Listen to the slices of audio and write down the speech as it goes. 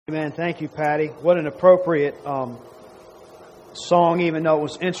Amen. Thank you, Patty. What an appropriate song, even though it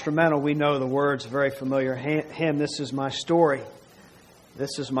was instrumental. We know the words, very familiar hymn, This Is My Story.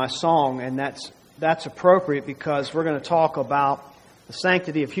 This is my song, and that's appropriate because we're going to talk about the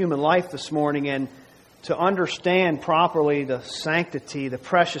sanctity of human life this morning. And to understand properly the sanctity, the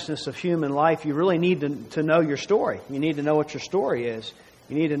preciousness of human life, you really need to know your story. You need to know what your story is.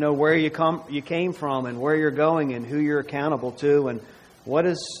 You need to know where you came from and where you're going and who you're accountable to and what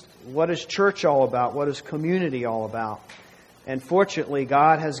is church all about? What is community all about? And fortunately,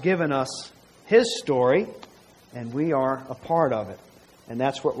 God has given us His story, and we are a part of it. And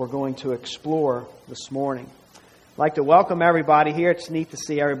that's what we're going to explore this morning. I'd like to welcome everybody here. It's neat to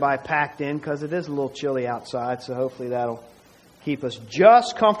see everybody packed in because it is a little chilly outside, so hopefully that'll keep us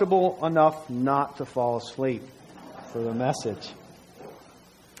just comfortable enough not to fall asleep for the message.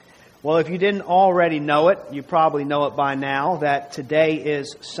 Well, if you didn't already know it, you probably know it by now, that today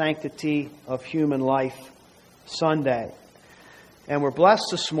is Sanctity of Human Life Sunday. And we're blessed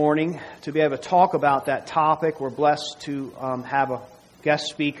this morning to be able to talk about that topic. We're blessed to have a guest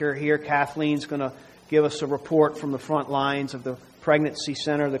speaker here. Kathleen's going to give us a report from the front lines of the pregnancy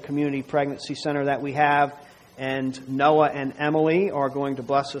center, the community pregnancy center that we have. And Noah and Emily are going to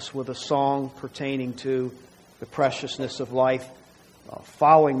bless us with a song pertaining to the preciousness of life.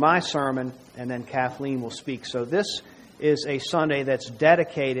 Following my sermon, and then Kathleen will speak. So this is a Sunday that's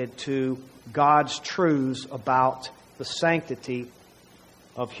dedicated to God's truths about the sanctity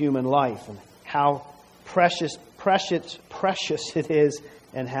of human life and how precious it is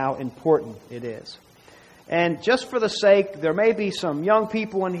and how important it is. And just for the sake, there may be some young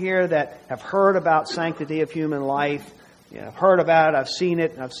people in here that have heard about sanctity of human life. I've heard about it, I've seen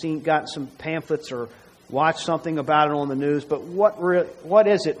it, gotten some pamphlets or watch something about it on the news, but what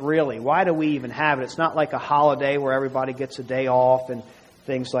is it really? Why do we even have it? It's not like a holiday where everybody gets a day off and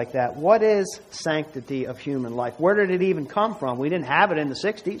things like that. What is sanctity of human life? Where did it even come from? We didn't have it in the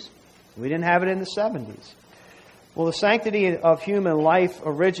 60s. We didn't have it in the 70s. Well, the sanctity of human life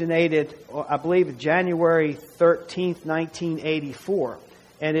originated, I believe, January 13th, 1984,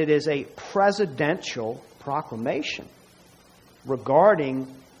 and it is a presidential proclamation regarding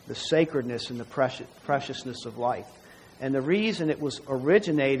the sacredness and the preciousness of life. And the reason it was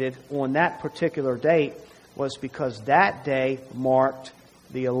originated on that particular date was because that day marked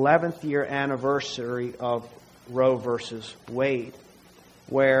the 11th year anniversary of Roe versus Wade,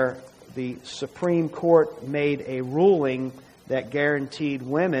 where the Supreme Court made a ruling that guaranteed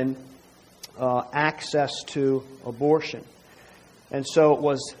women access to abortion. And so it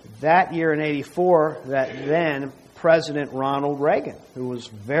was that year in 84 that then President Ronald Reagan, who was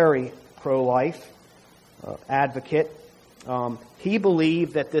very pro-life advocate, he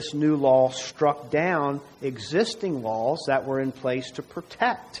believed that this new law struck down existing laws that were in place to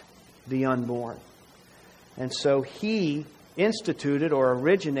protect the unborn. And so he instituted or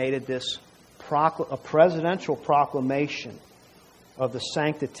originated this a presidential proclamation of the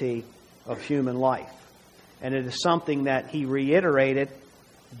sanctity of human life. And it is something that he reiterated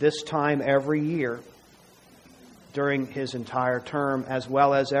this time every year during his entire term, as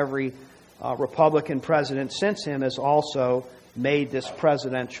well as every Republican president since him has also made this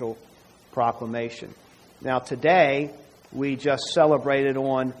presidential proclamation. Now today, we just celebrated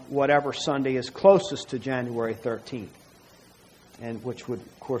on whatever Sunday is closest to January 13th, and which would,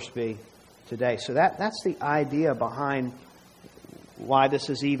 of course, be today. So that's the idea behind why this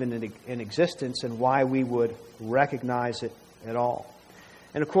is even in existence and why we would recognize it at all.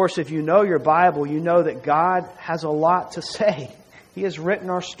 And of course, if you know your Bible, you know that God has a lot to say. He has written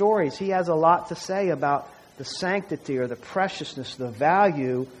our stories. He has a lot to say about the sanctity or the preciousness, the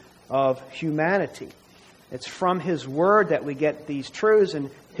value of humanity. It's from His Word that we get these truths, and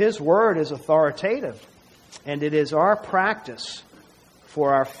His Word is authoritative. And it is our practice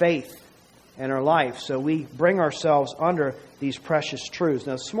for our faith and our life. So we bring ourselves under these precious truths.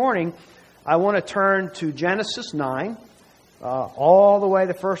 Now this morning, I want to turn to Genesis 9. All the way,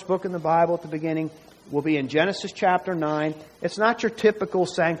 the first book in the Bible at the beginning will be in Genesis chapter 9. It's not your typical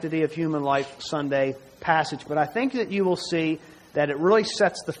Sanctity of Human Life Sunday passage, but I think that you will see that it really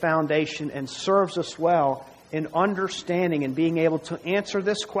sets the foundation and serves us well in understanding and being able to answer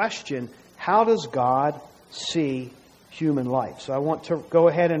this question, how does God see human life? So I want to go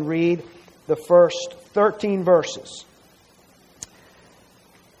ahead and read the first 13 verses.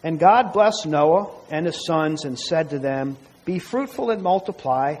 And God blessed Noah and his sons and said to them, "Be fruitful and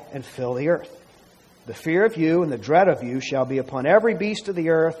multiply and fill the earth. The fear of you and the dread of you shall be upon every beast of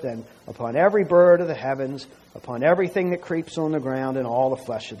the earth and upon every bird of the heavens, upon everything that creeps on the ground and all the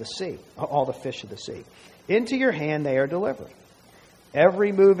flesh of the sea, all the fish of the sea. Into your hand they are delivered.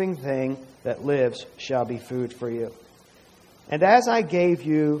 Every moving thing that lives shall be food for you. And as I gave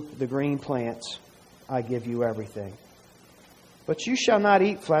you the green plants, I give you everything. But you shall not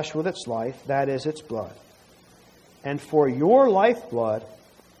eat flesh with its life, that is, its blood. And for your lifeblood,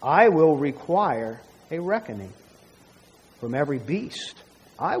 I will require a reckoning. From every beast,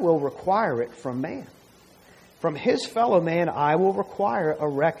 I will require it from man. From his fellow man, I will require a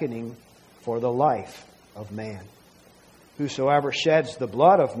reckoning for the life of man. Whosoever sheds the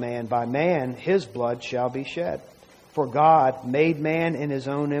blood of man, by man his blood shall be shed. For God made man in his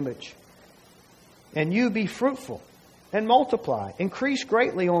own image. And you be fruitful and multiply. Increase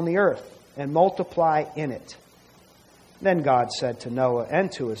greatly on the earth and multiply in it. Then God said to Noah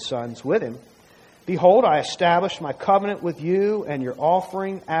and to his sons with him, Behold, I establish my covenant with you and your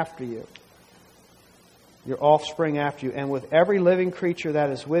offspring after you, and with every living creature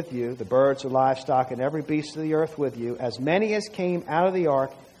that is with you, the birds, the livestock, and every beast of the earth with you, as many as came out of the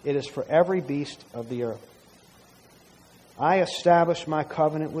ark, it is for every beast of the earth. I establish my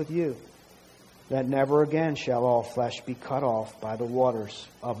covenant with you, that never again shall all flesh be cut off by the waters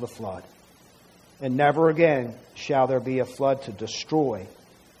of the flood. And never again shall there be a flood to destroy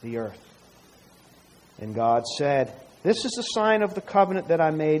the earth. And God said, This is the sign of the covenant that I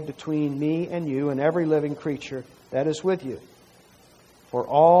made between me and you and every living creature that is with you. For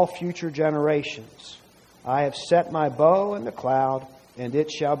all future generations, I have set my bow in the cloud, and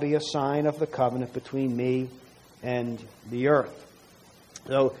it shall be a sign of the covenant between me and the earth.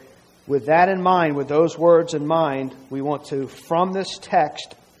 So, with that in mind, with those words in mind, we want to, from this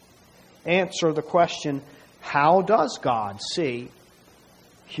text, answer the question, how does God see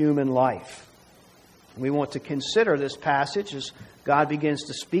human life? We want to consider this passage as God begins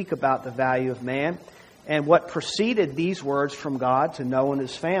to speak about the value of man. And what preceded these words from God to Noah and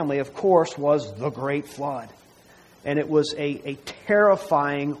his family, of course, was the great flood. And it was a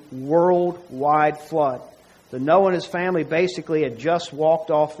terrifying worldwide flood. The Noah and his family basically had just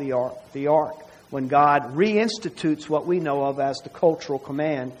walked off the ark when God reinstitutes what we know of as the cultural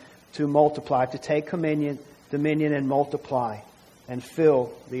command to multiply, to take dominion and multiply and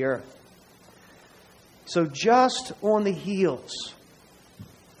fill the earth. So just on the heels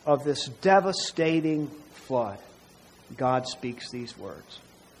of this devastating flood, God speaks these words.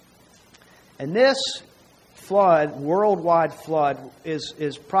 And this flood, worldwide flood,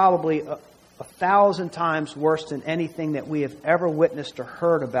 is probably 1,000 times worse than anything that we have ever witnessed or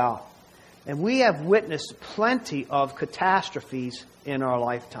heard about. And we have witnessed plenty of catastrophes in our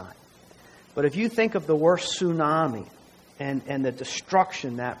lifetime. But if you think of the worst tsunami and the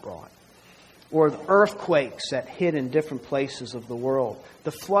destruction that brought, or the earthquakes that hit in different places of the world,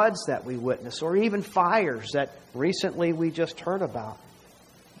 the floods that we witness, or even fires that recently we just heard about,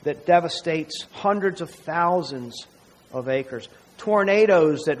 that devastates hundreds of thousands of acres,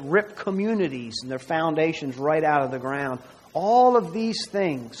 tornadoes that rip communities and their foundations right out of the ground. All of these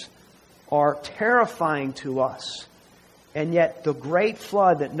things are terrifying to us. And yet the great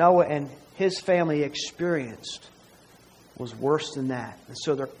flood that Noah and his family experienced was worse than that. And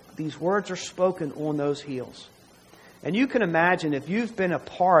so these words are spoken on those heels. And you can imagine if you've been a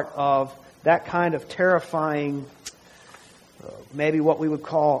part of that kind of terrifying, maybe what we would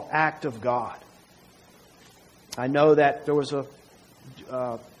call act of God. I know that there was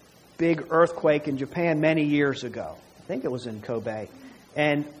a big earthquake in Japan many years ago. I think it was in Kobe.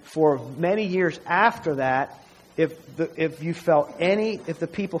 And for many years after that, if the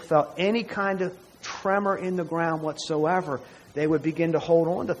people felt any kind of tremor in the ground whatsoever, they would begin to hold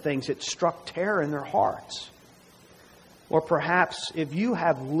on to things. It struck terror in their hearts. Or perhaps if you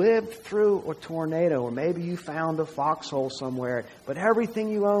have lived through a tornado, or maybe you found a foxhole somewhere, but everything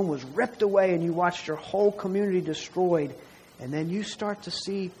you own was ripped away and you watched your whole community destroyed, and then you start to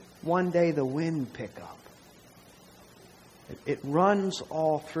see one day the wind pick up. It runs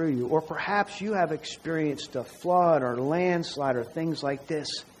all through you. Or perhaps you have experienced a flood or landslide or things like this,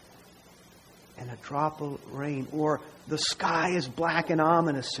 and a drop of rain, or the sky is black and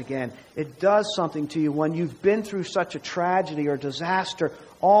ominous again. It does something to you when you've been through such a tragedy or disaster.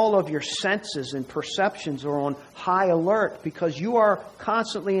 All of your senses and perceptions are on high alert because you are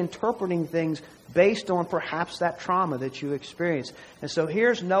constantly interpreting things based on perhaps that trauma that you experienced. And so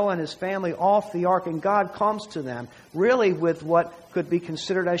here's Noah and his family off the ark, and God comes to them really with what could be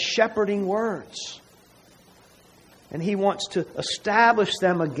considered as shepherding words. And He wants to establish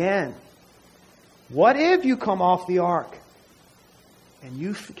them again. What if you come off the ark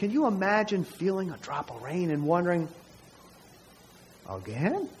and can you imagine feeling a drop of rain and wondering,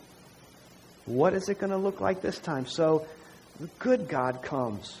 again? What is it going to look like this time? So the good God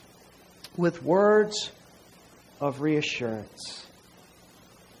comes with words of reassurance.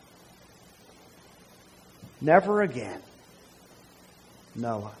 Never again.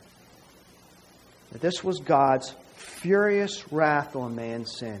 Noah. This was God's furious wrath on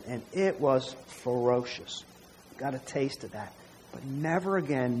man's sin, and it was ferocious. Got a taste of that. But never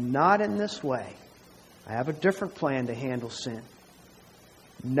again, not in this way. I have a different plan to handle sin.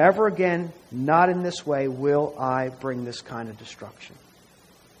 Never again, not in this way, will I bring this kind of destruction.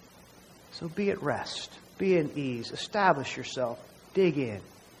 So be at rest. Be at ease. Establish yourself. Dig in.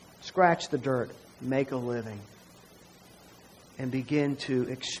 Scratch the dirt. Make a living. And begin to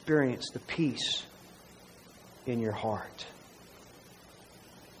experience the peace in your heart.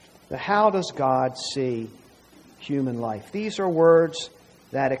 Now, how does God see human life? These are words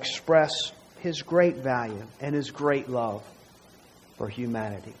that express His great value and His great love for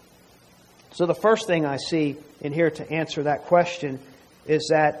humanity. So the first thing I see in here to answer that question is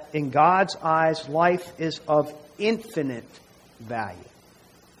that in God's eyes, life is of infinite value.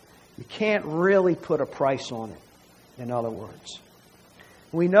 You can't really put a price on it, in other words.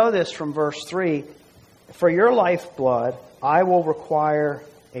 We know this from verse 3. For your lifeblood, I will require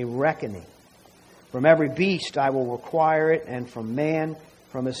a reckoning. From every beast I will require it, and from man,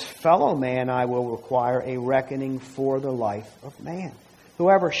 from his fellow man, I will require a reckoning for the life of man.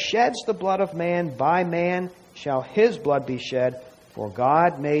 Whoever sheds the blood of man, by man shall his blood be shed, for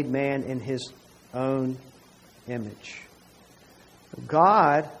God made man in His own image.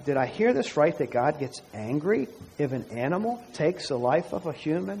 God, did I hear this right, that God gets angry if an animal takes the life of a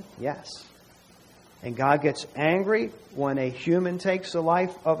human? Yes. And God gets angry when a human takes the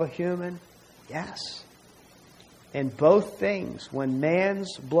life of a human? Yes. And both things, when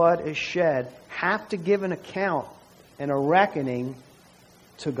man's blood is shed, have to give an account and a reckoning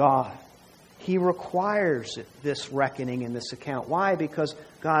to God. He requires this reckoning and this account. Why? Because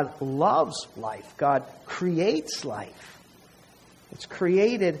God loves life. God creates life. It's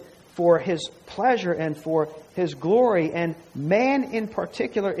created for His pleasure and for His glory. And man in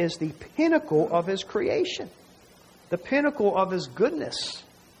particular is the pinnacle of His creation. The pinnacle of His goodness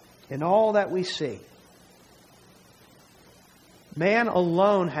in all that we see. Man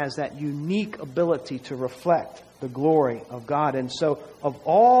alone has that unique ability to reflect the glory of God. And so of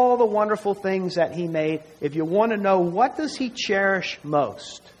all the wonderful things that He made, if you want to know what does He cherish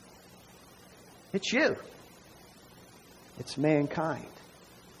most, it's you. It's mankind.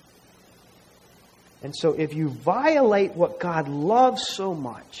 And so if you violate what God loves so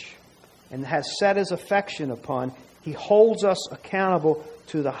much and has set His affection upon, He holds us accountable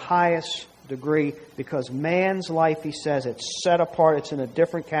to the highest degree, because man's life, He says, it's set apart. It's in a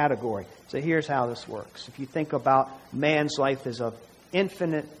different category. So here's how this works. If you think about man's life is of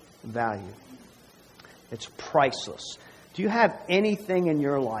infinite value. It's priceless. Do you have anything in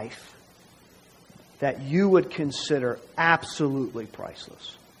your life that you would consider absolutely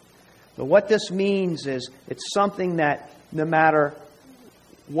priceless? But what this means is it's something that no matter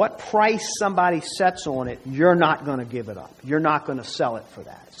what price somebody sets on it, you're not going to give it up. You're not going to sell it for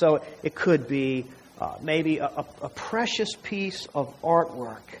that. So it could be maybe a precious piece of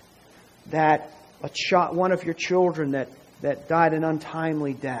artwork that one of your children that died an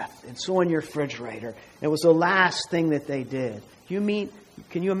untimely death. It's on your refrigerator. It was the last thing that they did.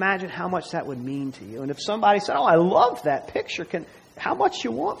 Can you imagine how much that would mean to you? And if somebody said, "Oh, I love that picture," how much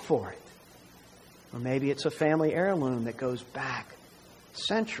you want for it? Or maybe it's a family heirloom that goes back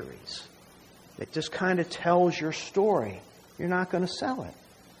centuries. It just kind of tells your story. You're not going to sell it.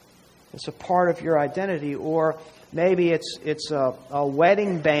 It's a part of your identity. Or maybe it's a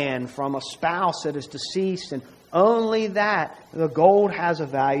wedding band from a spouse that is deceased, and only that, the gold has a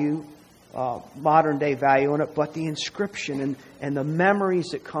value, modern day value in it, but the inscription and the memories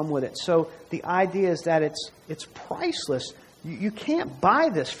that come with it. So the idea is that it's priceless. You can't buy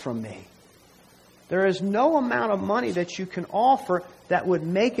this from me. There is no amount of money that you can offer that would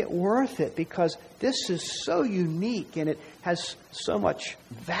make it worth it, because this is so unique and it has so much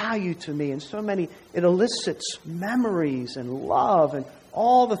value to me, and it elicits memories and love and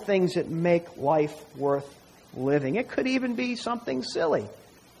all the things that make life worth living. It could even be something silly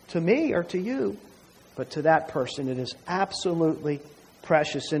to me or to you, but to that person it is absolutely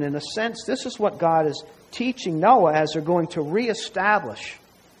precious. And in a sense, this is what God is teaching Noah as they're going to reestablish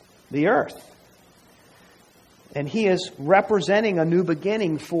the earth. And he is representing a new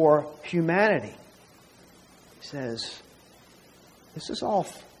beginning for humanity. He says, this is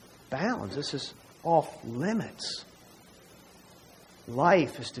off bounds. This is off limits.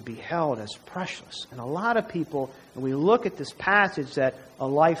 Life is to be held as precious. And a lot of people, when we look at this passage, that a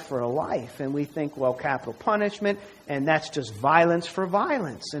life for a life, and we think, well, capital punishment, and that's just violence for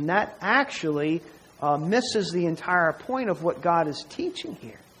violence. And that actually misses the entire point of what God is teaching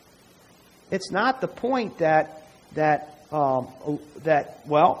here. It's not the point that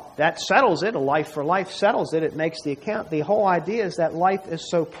settles it. A life for life settles it. It makes the account. The whole idea is that life is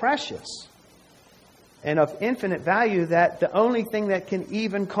so precious and of infinite value that the only thing that can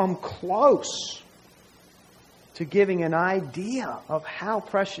even come close to giving an idea of how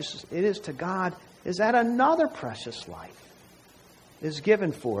precious it is to God is that another precious life is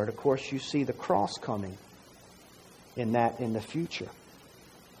given for it. Of course, you see the cross coming in the future.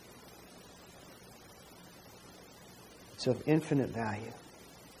 It's of infinite value.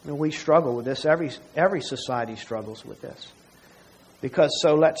 And we struggle with this. Every society struggles with this. Because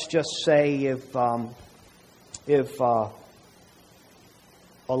so let's just say if a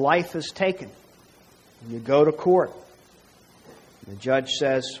life is taken, you go to court, the judge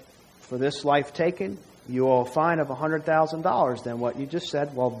says, for this life taken, you owe a fine of $100,000. Then what you just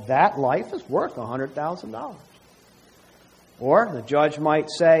said, well, that life is worth $100,000. Or the judge might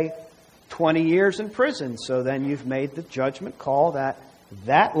say 20 years in prison. So then you've made the judgment call that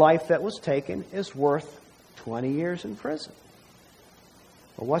life that was taken is worth 20 years in prison.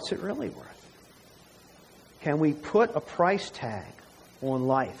 Well, what's it really worth? Can we put a price tag on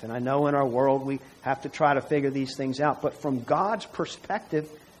life? And I know in our world we have to try to figure these things out. But from God's perspective,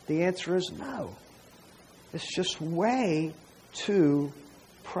 the answer is no. It's just way too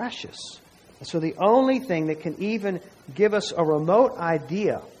precious. And so the only thing that can even give us a remote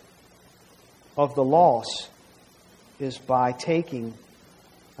idea of the loss is by taking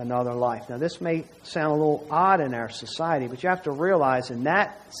another life. Now, this may sound a little odd in our society, but you have to realize in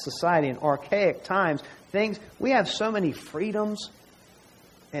that society, in archaic times, we have so many freedoms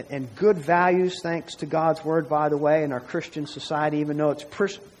and good values, thanks to God's Word, by the way, in our Christian society. Even though it's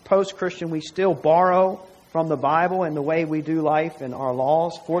post-Christian, we still borrow from the Bible and the way we do life and our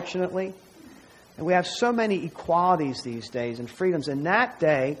laws, fortunately. And we have so many equalities these days and freedoms. In that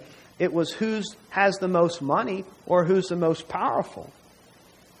day, it was who has the most money or who's the most powerful.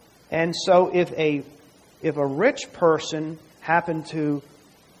 And so if a rich person happened to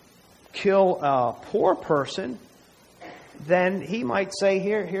kill a poor person, then he might say,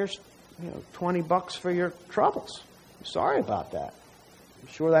 here's $20 for your troubles. I'm sorry about that. I'm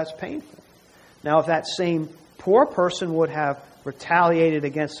sure that's painful. Now, if that same poor person would have retaliated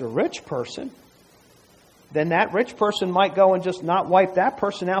against a rich person, then that rich person might go and just not wipe that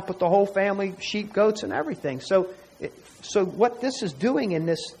person out, but the whole family, sheep, goats, and everything. So what this is doing in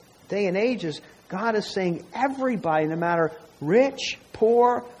this day and age is God is saying everybody, no matter rich,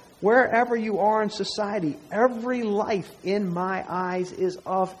 poor, wherever you are in society, every life in my eyes is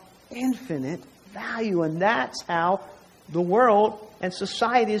of infinite value. And that's how the world and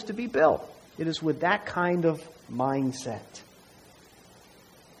society is to be built. It is with that kind of mindset.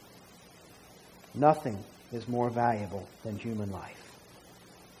 Nothing is more valuable than human life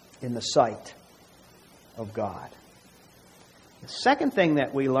in the sight of God. The second thing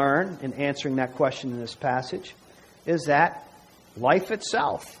that we learn in answering that question in this passage is that life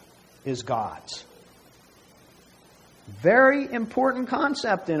itself is God's. Very important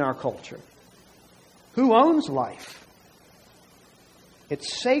concept in our culture. Who owns life?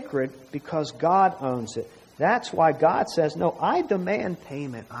 It's sacred because God owns it. That's why God says, no, I demand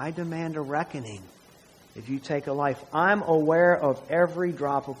payment. I demand a reckoning. If you take a life, I'm aware of every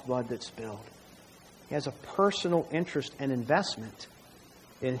drop of blood that's spilled. He has a personal interest and investment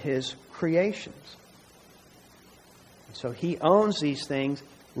in His creations. And so He owns these things.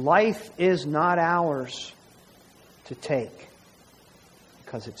 Life is not ours to take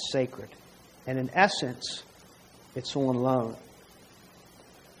because it's sacred. And in essence, it's on loan.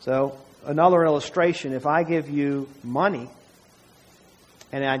 So, another illustration, if I give you money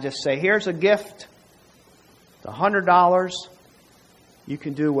and I just say, here's a gift, it's $100, you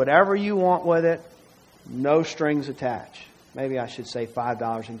can do whatever you want with it, no strings attached. Maybe I should say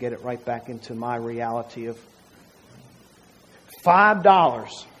 $5 and get it right back into my reality of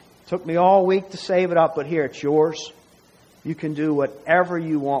 $5. Took me all week to save it up, but here, it's yours. You can do whatever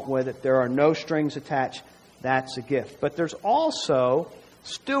you want with it. There are no strings attached. That's a gift. But there's also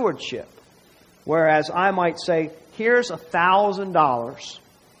stewardship. Whereas I might say, here's $1,000,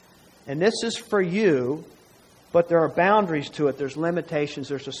 and this is for you, but there are boundaries to it. There's limitations.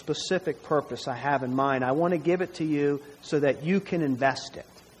 There's a specific purpose I have in mind. I want to give it to you so that you can invest it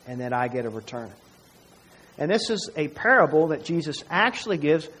and that I get a return. And this is a parable that Jesus actually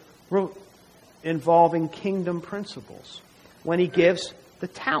gives involving kingdom principles. When He gives the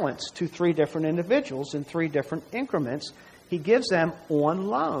talents to 3 different individuals in 3 different increments, He gives them on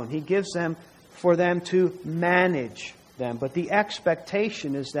loan. He gives them for them to manage them. But the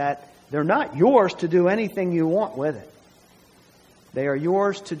expectation is that they're not yours to do anything you want with it. They are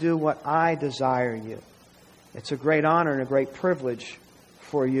yours to do what I desire you. It's a great honor and a great privilege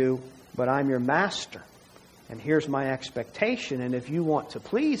for you, but I'm your master. And here's my expectation. And if you want to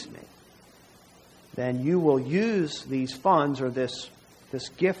please me, then you will use these funds or this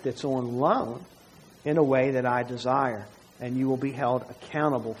gift that's on loan in a way that I desire. And you will be held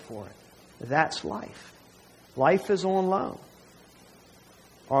accountable for it. That's life. Life is on loan.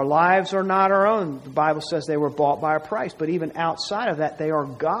 Our lives are not our own. The Bible says they were bought by a price. But even outside of that, they are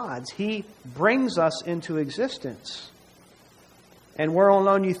God's. He brings us into existence. And we're on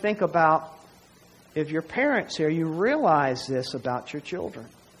loan. You think about, if your parents here, you realize this about your children.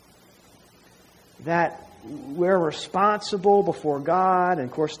 That we're responsible before God. And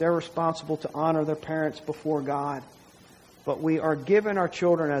of course, they're responsible to honor their parents before God. But we are given our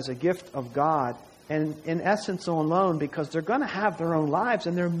children as a gift of God. And in essence on loan, because they're going to have their own lives.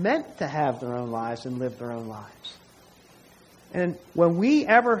 And they're meant to have their own lives and live their own lives. And when we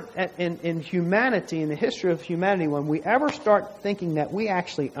ever, in humanity, in the history of humanity, when we ever start thinking that we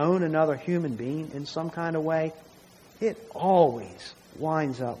actually own another human being in some kind of way, it always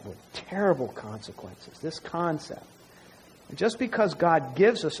winds up with terrible consequences. This concept. Just because God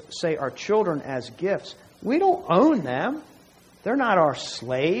gives us, say, our children as gifts, we don't own them. They're not our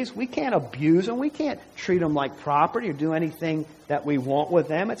slaves. We can't abuse them. We can't treat them like property or do anything that we want with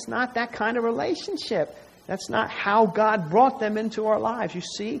them. It's not that kind of relationship. That's not how God brought them into our lives. You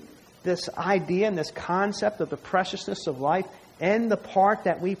see this idea and this concept of the preciousness of life and the part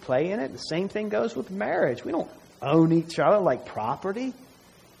that we play in it. The same thing goes with marriage. We don't own each other like property.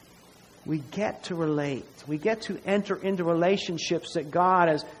 We get to relate. We get to enter into relationships that God,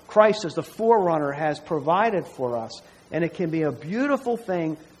 as Christ, as the forerunner, has provided for us. And it can be a beautiful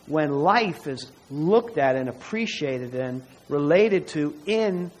thing when life is looked at and appreciated and related to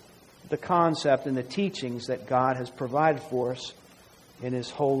in the concept and the teachings that God has provided for us in His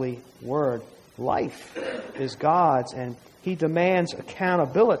holy word. Life is God's, and He demands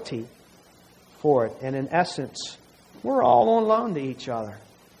accountability for it. And in essence, we're all on loan to each other.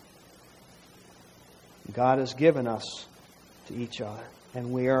 God has given us to each other,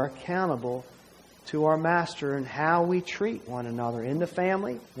 and we are accountable to our Master in how we treat one another in the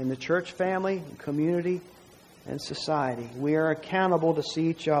family, in the church family, community, and society. We are accountable to see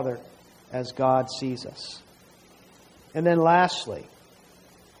each other as God sees us. And then lastly,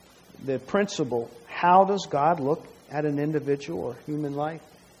 the principle, how does God look at an individual or human life?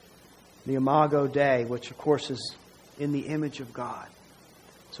 The Imago Dei, which of course is in the image of God.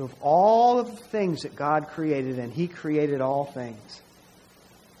 So of all of the things that God created, and He created all things,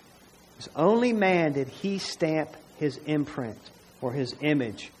 as only man did He stamp His imprint or His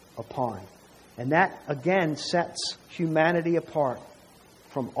image upon. And that again sets humanity apart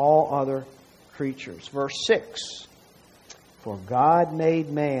from all other creatures. Verse 6, for God made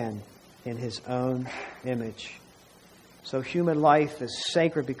man in His own image. So human life is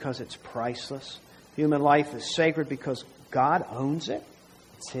sacred because it's priceless. Human life is sacred because God owns it.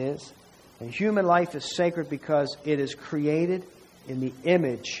 It's His. And human life is sacred because it is created in the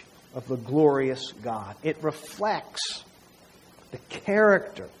image of the glorious God. It reflects the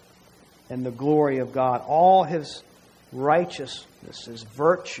character and the glory of God. All His righteousness, His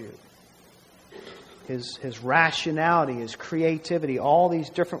virtue, His rationality, His creativity, all these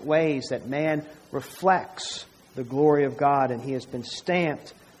different ways that man reflects the glory of God. And He has been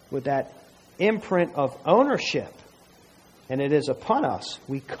stamped with that imprint of ownership. And it is upon us.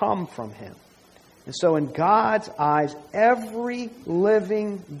 We come from Him. And so in God's eyes, every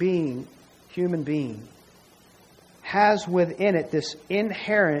living being, human being, has within it this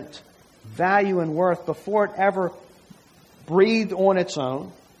inherent value and worth before it ever breathed on its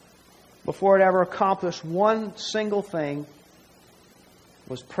own, before it ever accomplished one single thing,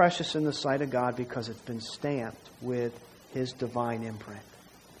 was precious in the sight of God because it's been stamped with His divine imprint.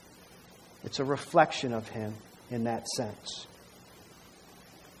 It's a reflection of Him in that sense.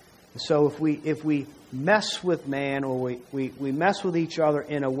 So if we mess with man, or we mess with each other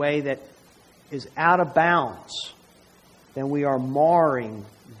in a way that is out of bounds, then we are marring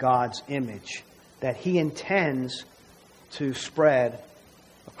God's image that He intends to spread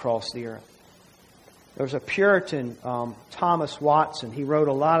across the earth. There's a Puritan, Thomas Watson. He wrote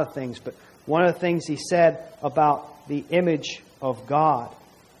a lot of things, but one of the things he said about the image of God,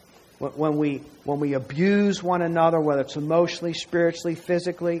 when we abuse one another, whether it's emotionally, spiritually,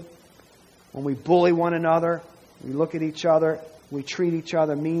 physically, when we bully one another, we look at each other, we treat each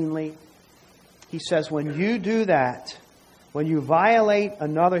other meanly, he says, when you do that, when you violate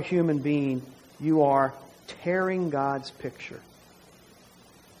another human being, you are tearing God's picture.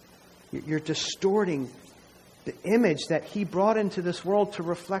 You're distorting the image that He brought into this world to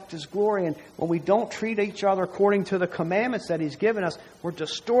reflect His glory. And when we don't treat each other according to the commandments that He's given us, we're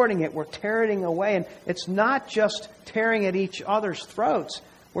distorting it, we're tearing it away. And it's not just tearing at each other's throats.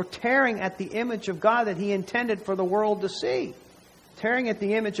 We're tearing at the image of God that He intended for the world to see. Tearing at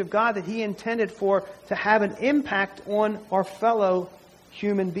the image of God that He intended to have an impact on our fellow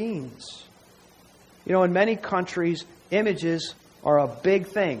human beings. You know, in many countries, images are a big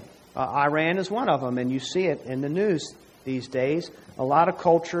thing. Iran is one of them, and you see it in the news these days. A lot of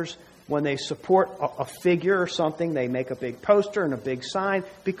cultures, when they support a figure or something, they make a big poster and a big sign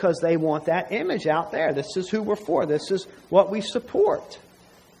because they want that image out there. This is who we're for. This is what we support.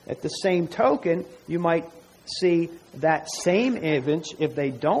 At the same token, you might see that same image, if they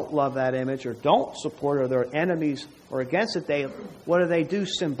don't love that image or don't support it or they're enemies or against it, what do they do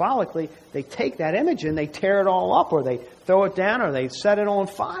symbolically? They take that image and they tear it all up, or they throw it down, or they set it on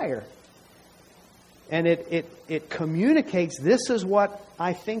fire. And it communicates, this is what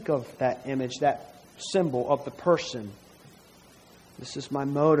I think of that image, that symbol of the person. This is my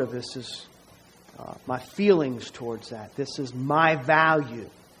motive. This is my feelings towards that. This is my value.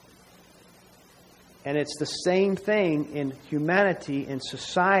 And it's the same thing in humanity, in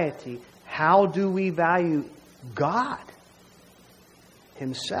society. How do we value God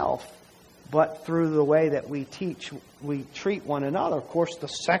Himself? But through the way that we treat one another. Of course, the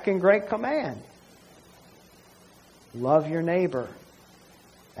second great command. Love your neighbor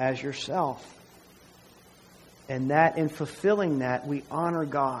as yourself. And that, in fulfilling that, we honor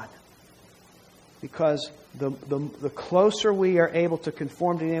God. Because the closer we are able to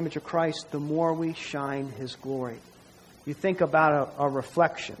conform to the image of Christ, the more we shine His glory. You think about a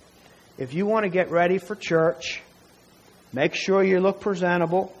reflection. If you want to get ready for church, make sure you look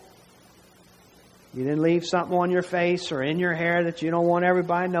presentable. You didn't leave something on your face or in your hair that you don't want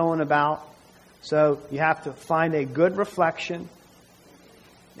everybody knowing about. So you have to find a good reflection.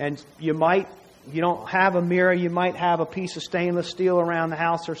 And you don't have a mirror, you might have a piece of stainless steel around the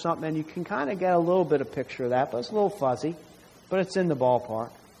house or something, and you can kind of get a little bit of picture of that, but it's a little fuzzy, but it's in the ballpark.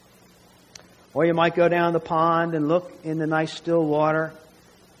 Or you might go down the pond and look in the nice still water.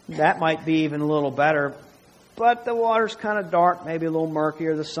 That might be even a little better, but the water's kind of dark, maybe a little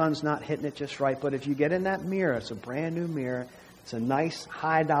murkier, the sun's not hitting it just right. But if you get in that mirror, it's a brand new mirror, it's a nice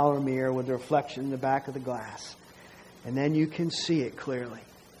high dollar mirror with the reflection in the back of the glass. And then you can see it clearly.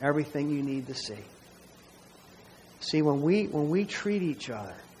 Everything you need to see. See, when we treat each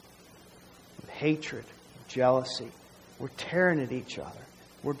other with hatred, jealousy, we're tearing at each other.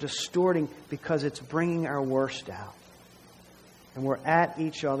 We're distorting because it's bringing our worst out. And we're at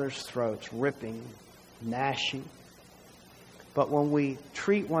each other's throats, ripping, gnashing. But when we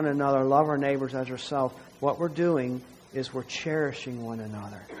treat one another, love our neighbors as ourselves, what we're doing is we're cherishing one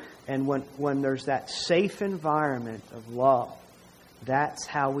another. And when there's that safe environment of love, that's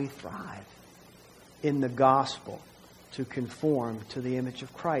how we thrive in the gospel to conform to the image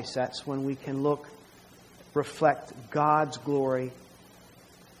of Christ. That's when we can reflect God's glory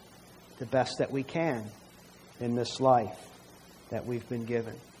the best that we can in this life that we've been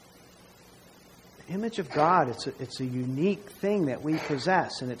given. The image of God, it's a unique thing that we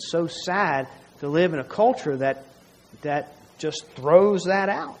possess, and it's so sad to live in a culture that just throws that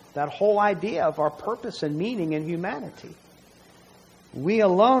out, that whole idea of our purpose and meaning in humanity. We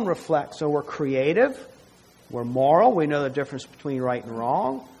alone reflect. So we're creative, we're moral, we know the difference between right and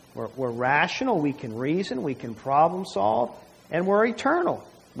wrong, we're rational, we can reason, we can problem solve, and we're eternal.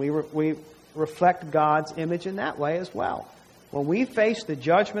 We reflect God's image in that way as well. When we face the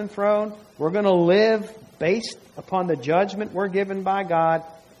judgment throne, we're going to live based upon the judgment we're given by God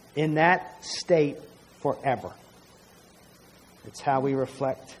in that state forever. It's how we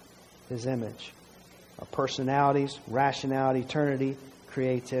reflect His image. Our personalities, rationality, eternity,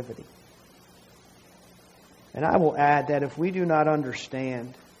 creativity. And I will add that if we do not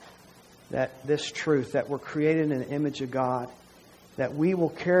understand that this truth, that we're created in the image of God, that we will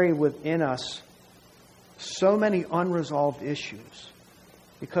carry within us so many unresolved issues.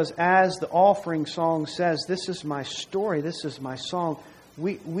 Because as the offering song says, this is my story, this is my song.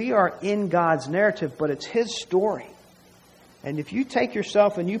 We are in God's narrative, but it's His story. And if you take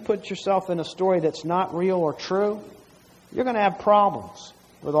yourself and you put yourself in a story that's not real or true, you're going to have problems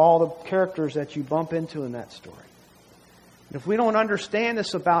with all the characters that you bump into in that story. And if we don't understand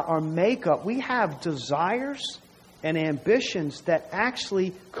this about our makeup, we have desires and ambitions that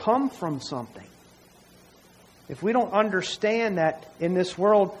actually come from something. If we don't understand that in this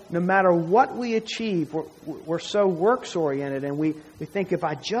world, no matter what we achieve, we're so works-oriented, and we think if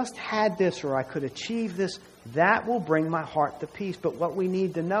I just had this or I could achieve this, That will bring my heart to peace. But what we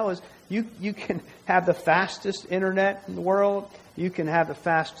need to know is you can have the fastest internet in the world. You can have the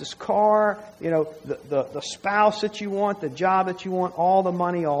fastest car, the spouse that you want, the job that you want, all the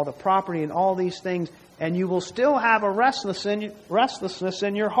money, all the property, and all these things. And you will still have a restlessness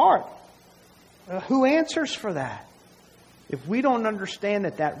in your heart. Who answers for that? If we don't understand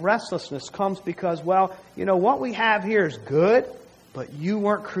that restlessness comes because, what we have here is good, but you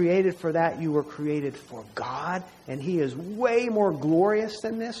weren't created for that. You were created for God, and He is way more glorious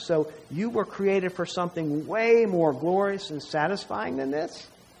than this. So you were created for something way more glorious and satisfying than this.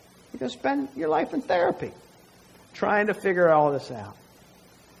 You're going to spend your life in therapy trying to figure all this out.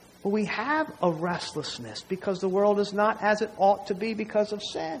 But we have a restlessness because the world is not as it ought to be because of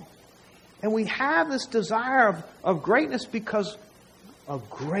sin. And we have this desire of greatness because a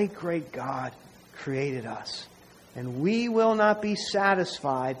great, great God created us. And we will not be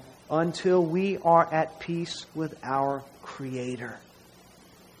satisfied until we are at peace with our Creator.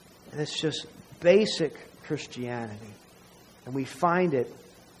 And it's just basic Christianity. And we find it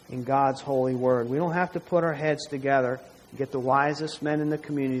in God's holy word. We don't have to put our heads together and get the wisest men in the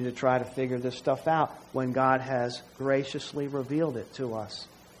community to try to figure this stuff out when God has graciously revealed it to us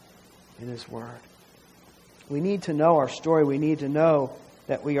in His Word. We need to know our story. We need to know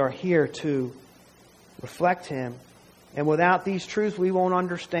that we are here to reflect Him. And without these truths, we won't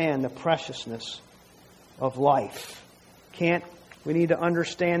understand the preciousness of life. We need to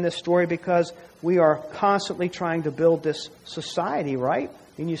understand this story because we are constantly trying to build this society, right?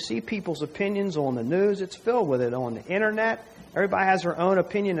 And you see people's opinions on the news. It's filled with it on the internet. Everybody has their own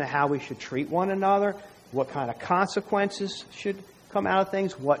opinion of how we should treat one another, what kind of consequences should come out of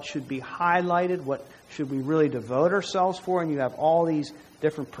things, what should be highlighted, what should we really devote ourselves for, and you have all these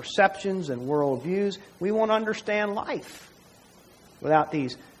different perceptions and worldviews. We won't understand life without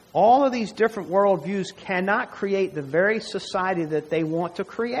these. All of these different worldviews cannot create the very society that they want to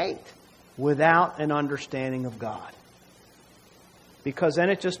create without an understanding of God. Because then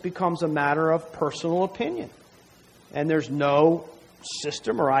it just becomes a matter of personal opinion. And there's no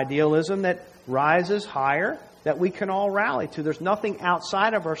system or idealism that rises higher that we can all rally to. There's nothing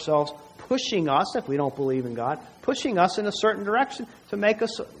outside of ourselves pushing us, if we don't believe in God, pushing us in a certain direction to make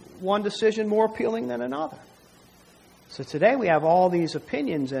us one decision more appealing than another. So today we have all these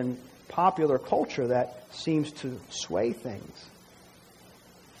opinions and popular culture that seems to sway things.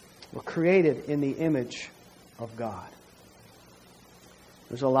 We're created in the image of God.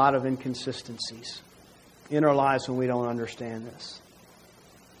 There's a lot of inconsistencies in our lives when we don't understand this.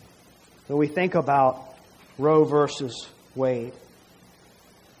 So we think about Roe versus Wade.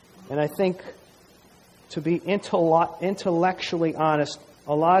 And I think, to be intellectually honest,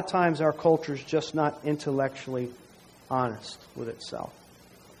 a lot of times our culture is just not intellectually honest with itself.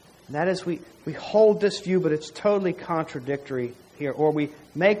 And that is, we hold this view, but it's totally contradictory here. Or we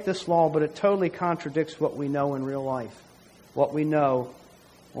make this law, but it totally contradicts what we know in real life, what we know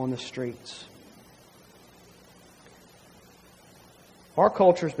on the streets. Our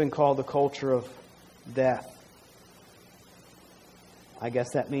culture has been called the culture of death. I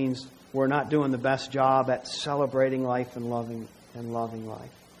guess that means we're not doing the best job at celebrating life and loving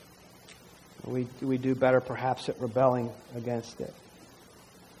life. We do better perhaps at rebelling against it.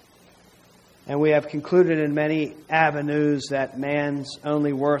 And we have concluded in many avenues that man's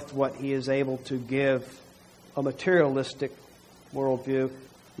only worth what he is able to give, a materialistic worldview.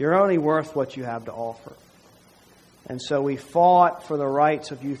 You're only worth what you have to offer. And so we fought for the rights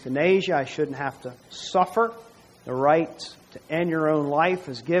of euthanasia. I shouldn't have to suffer. The right to end your own life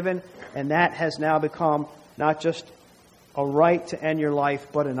is given, and that has now become not just a right to end your life,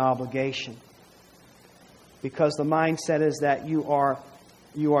 but an obligation. Because the mindset is that you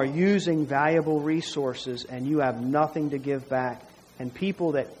are using valuable resources and you have nothing to give back. And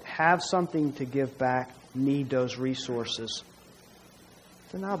people that have something to give back need those resources.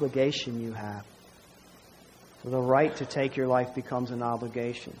 It's an obligation you have. So the right to take your life becomes an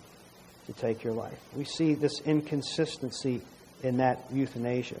obligation to take your life. We see this inconsistency in that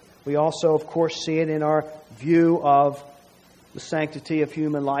euthanasia. We also, of course, see it in our view of the sanctity of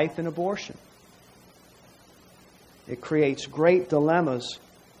human life and abortion. It creates great dilemmas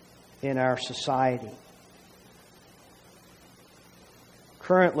in our society.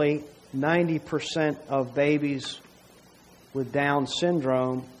 Currently, 90% of babies with Down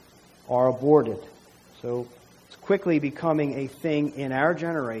syndrome are aborted. So it's quickly becoming a thing in our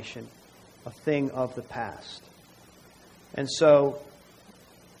generation, a thing of the past. And so,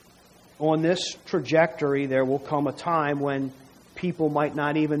 on this trajectory, there will come a time when people might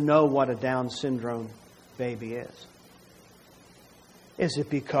not even know what a Down syndrome baby is. Is it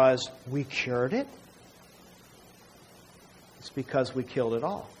because we cured it? It's because we killed it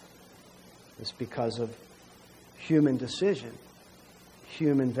off. It's because of human decision,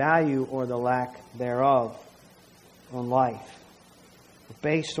 human value or the lack thereof on life.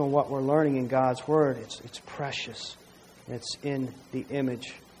 Based on what we're learning in God's Word, it's precious. It's in the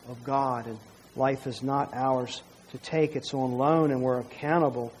image of God, and life is not ours to take. It's on loan, and we're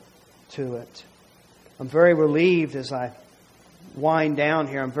accountable to it. I'm very relieved as I wind down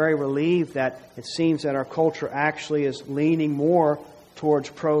here. I'm very relieved that it seems that our culture actually is leaning more towards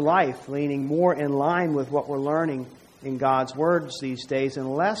pro-life, leaning more in line with what we're learning in God's words these days,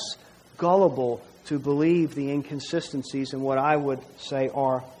 and less gullible to believe the inconsistencies in what I would say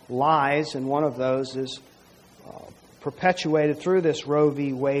are lies, and one of those is perpetuated through this Roe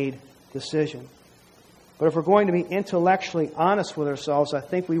v. Wade decision. But if we're going to be intellectually honest with ourselves, I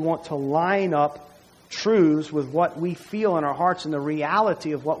think we want to line up truths with what we feel in our hearts and the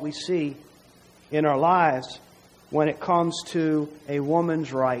reality of what we see in our lives when it comes to a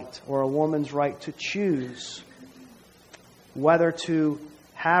woman's right or a woman's right to choose whether to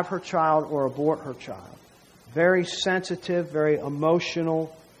have her child or abort her child. Very sensitive, very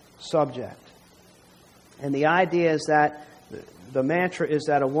emotional subject. And the idea is that the mantra is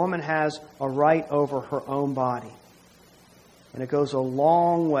that a woman has a right over her own body. And it goes a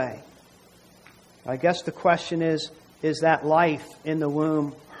long way. I guess the question is that life in the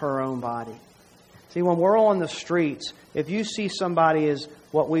womb her own body? See, when we're on the streets, if you see somebody as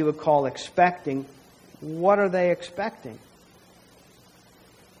what we would call expecting, what are they expecting?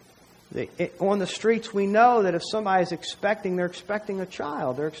 On the streets, we know that if somebody's expecting, they're expecting a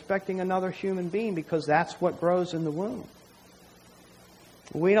child. They're expecting another human being because that's what grows in the womb.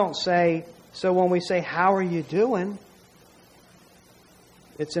 We don't say, so when we say, how are you doing?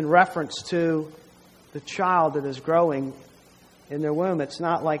 It's in reference to the child that is growing in their womb. It's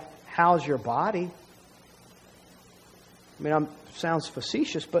not like, how's your body? I mean, sounds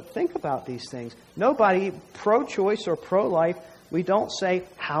facetious, but think about these things. Nobody, pro-choice or pro-life, we don't say,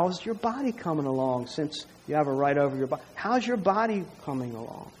 how's your body coming along, since you have a right over your body. How's your body coming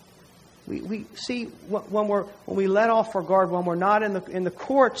along? We see when we let off our guard, when we're not in the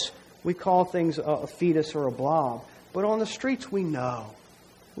courts, we call things a fetus or a blob. But on the streets, we know.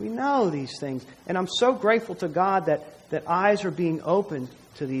 We know these things. And I'm so grateful to God that eyes are being opened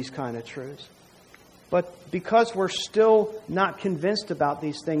to these kind of truths. But because we're still not convinced about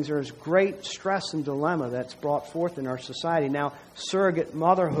these things, there is great stress and dilemma that's brought forth in our society. Now, surrogate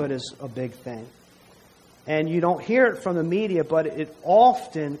motherhood is a big thing. And you don't hear it from the media, but it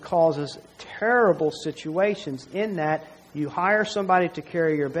often causes terrible situations in that you hire somebody to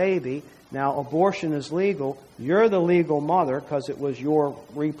carry your baby. Now, abortion is legal. You're the legal mother because it was your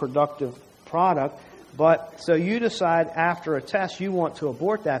reproductive product. But so you decide after a test you want to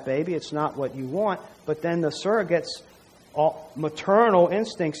abort that baby. It's not what you want. But then the surrogate's maternal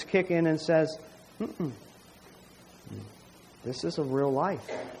instincts kick in and says, this is a real life.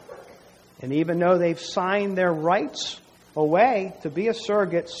 And even though they've signed their rights away to be a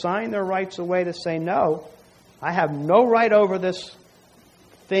surrogate, signed their rights away to say, no, I have no right over this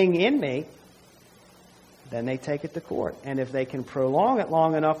thing in me, then they take it to court. And if they can prolong it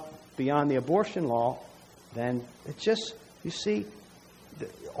long enough beyond the abortion law, then it just, you see,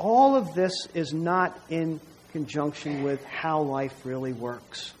 all of this is not in conjunction with how life really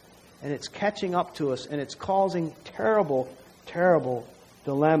works. And it's catching up to us, and it's causing terrible, terrible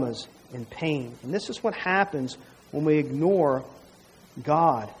dilemmas and pain. And this is what happens when we ignore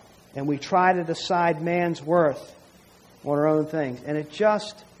God and we try to decide man's worth on our own things. And it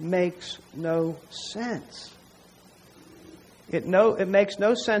just makes no sense. It makes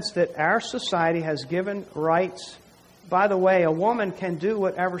no sense that our society has given rights. By the way, a woman can do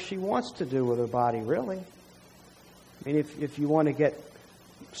whatever she wants to do with her body, really. I mean, if you want to get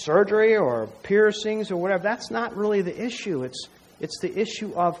surgery or piercings or whatever, that's not really the issue. It's the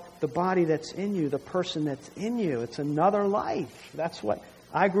issue of the body that's in you, the person that's in you. It's another life. That's what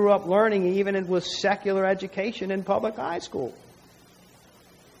I grew up learning, even with secular education in public high school.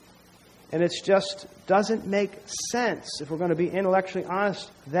 And it just doesn't make sense, if we're going to be intellectually honest,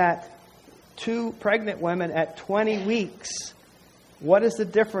 that two pregnant women at 20 weeks, what is the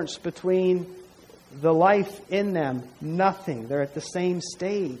difference between the life in them? Nothing. They're at the same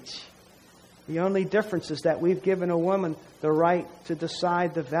stage. The only difference is that we've given a woman the right to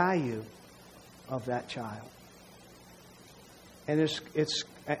decide the value of that child. And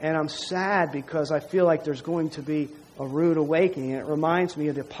and I'm sad because I feel like there's going to be a rude awakening. And it reminds me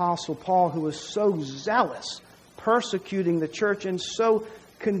of the Apostle Paul, who was so zealous, persecuting the church, and so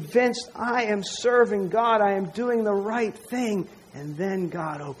convinced, I am serving God, I am doing the right thing. And then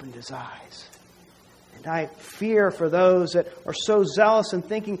God opened his eyes. And I fear for those that are so zealous and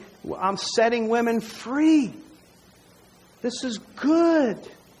thinking, I'm setting women free. This is good.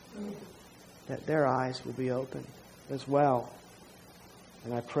 That their eyes will be open as well.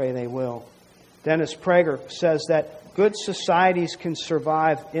 And I pray they will. Dennis Prager says that good societies can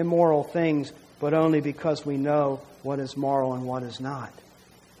survive immoral things, but only because we know what is moral and what is not.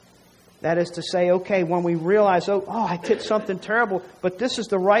 That is to say, okay, when we realize, oh, I did something terrible, but this is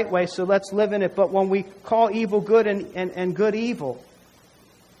the right way, so let's live in it. But when we call evil good and good evil,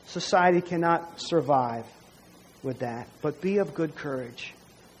 society cannot survive with that. But be of good courage,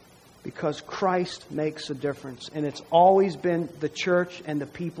 because Christ makes a difference. And it's always been the church and the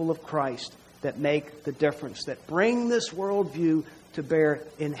people of Christ that make the difference, that bring this worldview to bear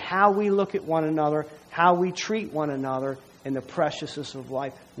in how we look at one another, how we treat one another, and the preciousness of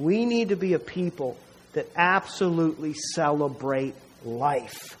life. We need to be a people that absolutely celebrate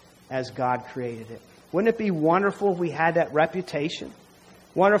life as God created it. Wouldn't it be wonderful if we had that reputation?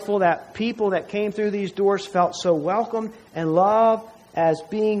 Wonderful that people that came through these doors felt so welcomed and loved as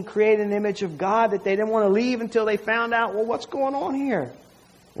being created in the image of God that they didn't want to leave until they found out, well, what's going on here?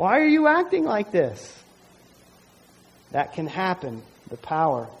 Why are you acting like this? That can happen. The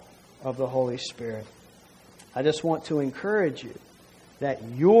power of the Holy Spirit. I just want to encourage you that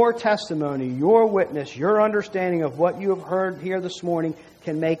your testimony, your witness, your understanding of what you have heard here this morning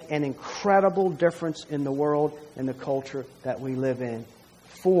can make an incredible difference in the world and the culture that we live in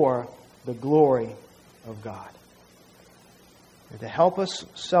for the glory of God. And to help us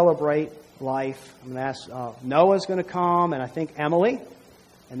celebrate life, I'm going to ask Noah's going to come, and I think Emily,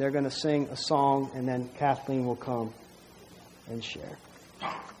 and they're going to sing a song, and then Kathleen will come and share.